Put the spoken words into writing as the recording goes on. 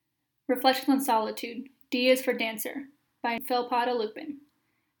Reflections on Solitude, D is for Dancer, by Philpota Lupin.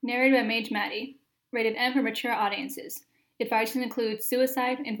 Narrated by Mage Maddie. Rated M for mature audiences. Advices include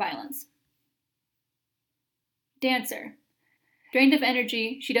suicide and violence. Dancer. Drained of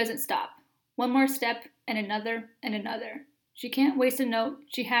energy, she doesn't stop. One more step, and another, and another. She can't waste a note,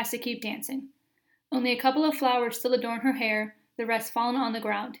 she has to keep dancing. Only a couple of flowers still adorn her hair, the rest fallen on the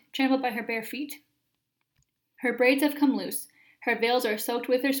ground, trampled by her bare feet. Her braids have come loose, her veils are soaked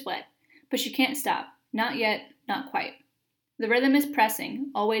with her sweat, but she can't stop. Not yet, not quite. The rhythm is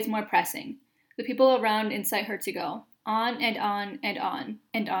pressing, always more pressing. The people around incite her to go. On and on and on,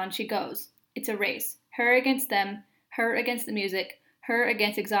 and on she goes. It's a race. Her against them, her against the music, her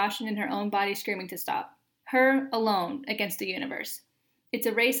against exhaustion in her own body screaming to stop. Her alone against the universe. It's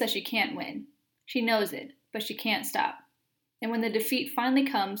a race that she can't win. She knows it, but she can't stop. And when the defeat finally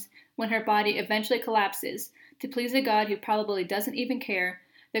comes, when her body eventually collapses, to please a God who probably doesn't even care,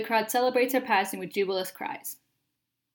 the crowd celebrates her passing with jubilous cries.